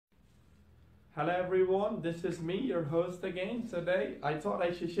Hello everyone, this is me, your host again. Today I thought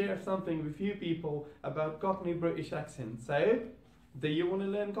I should share something with you people about Cockney British accent. So, do you want to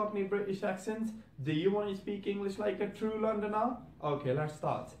learn Cockney British accent? Do you want to speak English like a true Londoner? Okay, let's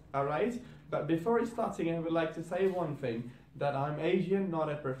start, alright? But before starting, I would like to say one thing, that I'm Asian,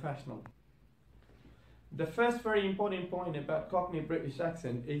 not a professional. The first very important point about Cockney British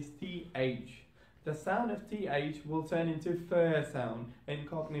accent is TH. The sound of TH will turn into fur sound in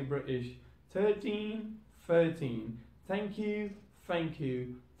Cockney British. 13, 13. Thank you, thank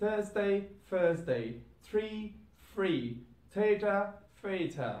you. Thursday, Thursday. 3, 3. Theta,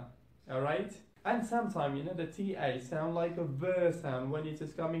 theta. Alright? And sometimes, the TH sound like a ver sound when it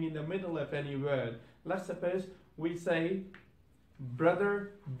is coming in the middle of any word. Let's suppose we say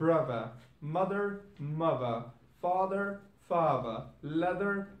brother, brother, mother, mother, father, father,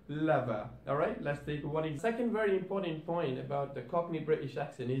 leather, leather. Alright, let's take one. Second very important point about the Cockney British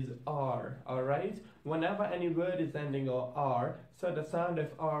accent is R. Alright, whenever any word is ending on R, so the sound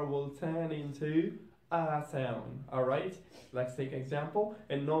of R will turn into a sound. Alright, let's take example.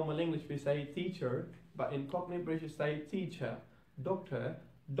 In normal English we say teacher, but in Cockney British we say teacher, doctor,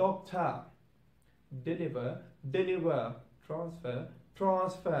 doctor, deliver, deliver, transfer,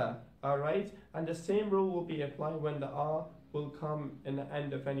 transfer. Alright, and the same rule will be applied when the R will come in the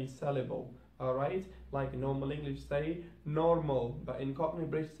end of any syllable. Alright, like in normal English say normal, but in Cockney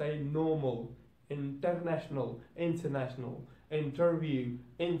British say normal, international, international, interview,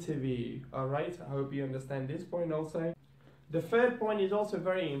 interview. Alright, I hope you understand this point also. The third point is also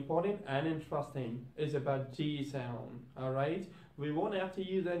very important and interesting, is about G sound. Alright, we won't have to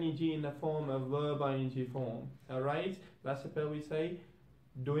use any G in the form of verb ing form. Alright, let's suppose we say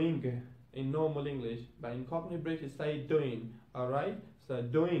doing in normal English, but in Cockney British say doing. Alright, so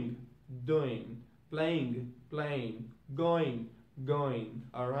doing, doing, playing, playing, going, going.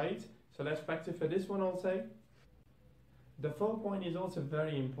 Alright, so let's practice for this one also. The fourth point is also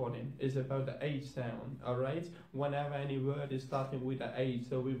very important, is about the H sound. Alright, whenever any word is starting with the H,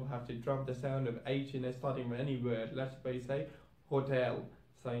 so we will have to drop the sound of H in the starting with any word. Let's say hotel,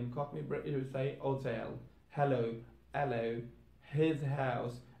 so in Cockney British we say hotel. Hello, hello, his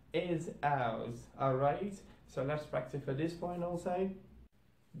house is ours. Alright, so let's practice for this point also.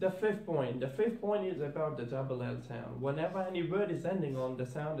 The fifth point is about the double L sound. Whenever any word is ending on the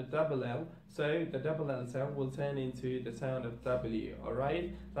sound of double L, so the double L sound will turn into the sound of W.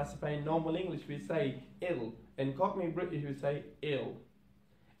 Alright, let's say in normal English we say ill, in Cockney British we say ill.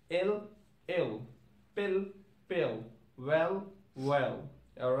 Ill, ill, pill, pill, well, well.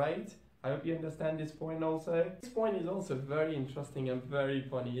 Alright, I hope you understand this point also. This point is also very interesting and very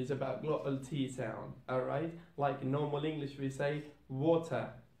funny. It's about glottal T sound. Alright, like in normal English we say water,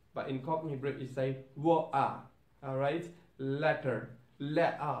 but in Cockney British we say water. Alright, letter,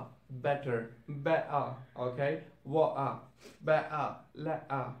 letter, better, better. Okay, water, better,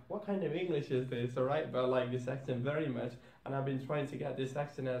 letter. What kind of English is this? Alright, but I like this accent very much, and I've been trying to get this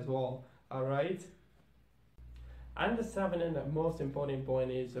accent as well. Alright. And the seventh and most important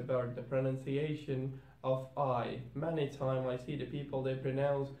point is about the pronunciation of I. Many times I see the people, they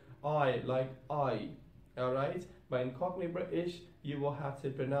pronounce I like I. Alright? But in Cockney British, you will have to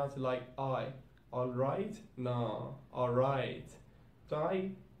pronounce it like I. Alright? No. Alright.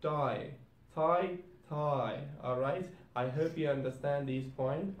 Die, die. Tie, tie. Alright? I hope you understand these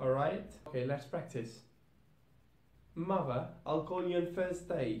points. Alright? Okay, let's practice. Mother, I'll call you on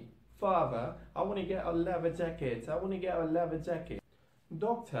Thursday. Father, I want to get a leather jacket. I want to get a leather jacket.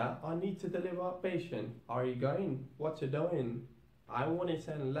 Doctor, I need to deliver a patient. Are you going? What you doing? I want to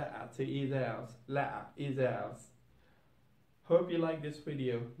send a letter to his house. Letter, his house. Hope you like this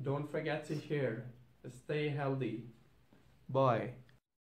video. Don't forget to share. Stay healthy. Bye.